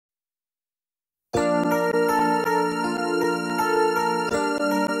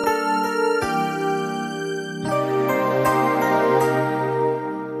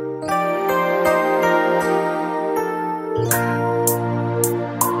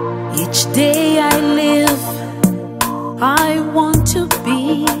Each day I live, I want to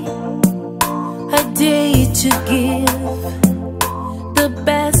be a day to give the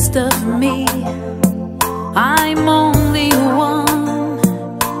best of me. I'm only one,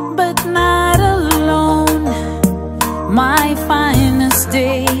 but not alone. My finest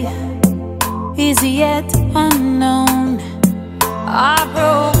day is yet unknown. I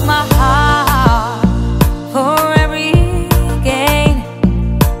broke my heart for every gain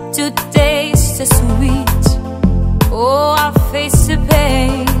to taste the sweet. Oh, I face the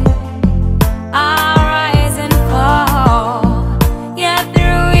pain. I rise and fall, yet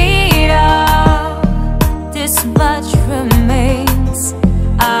through it all, this much remains.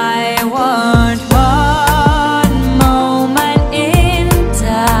 I want one moment in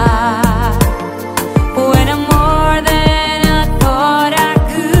time when I'm more than I thought I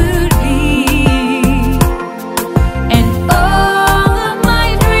could be, and all of my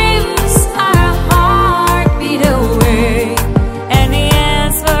dreams are a heartbeat away, and the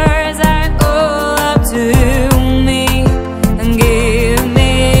answers are all up to me. And give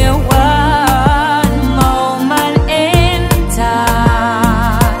me one moment in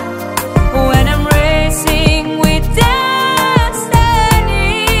time when I'm racing with destiny,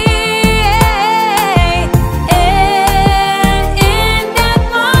 and in that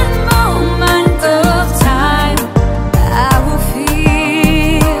one moment of time, I will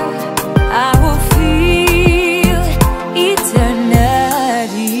feel eternity.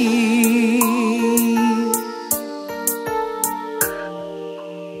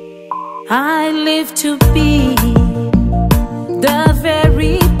 I live to be the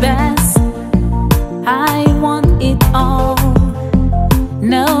very best. I want it all,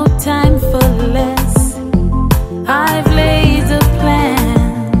 no time for less. I've laid the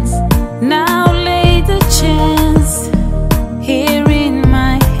plans, now lay the chance here in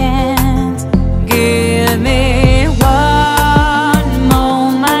my hands. Give me one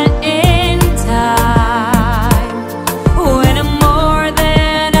moment in time when I'm more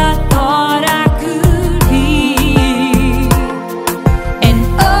than I thought I could be, and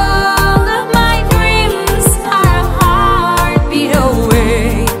all of my dreams are a heartbeat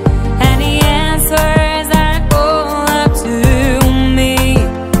away, and the answers are all up to me.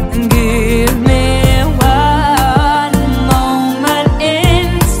 Give me one moment in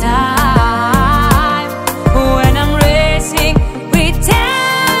time when I'm racing with destiny,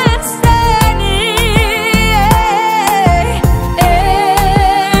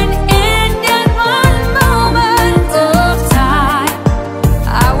 and in that one moment of time,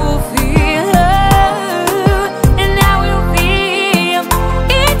 I will feel, and I will feel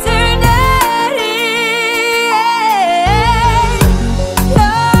eternity.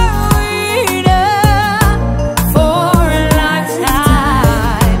 Love enough for a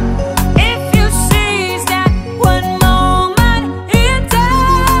lifetime. If you seize that one moment in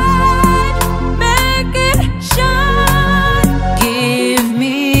time, make it shine. Give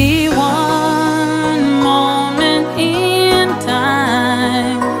me one moment in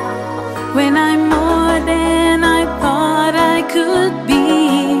time when I'm more than I thought I could be.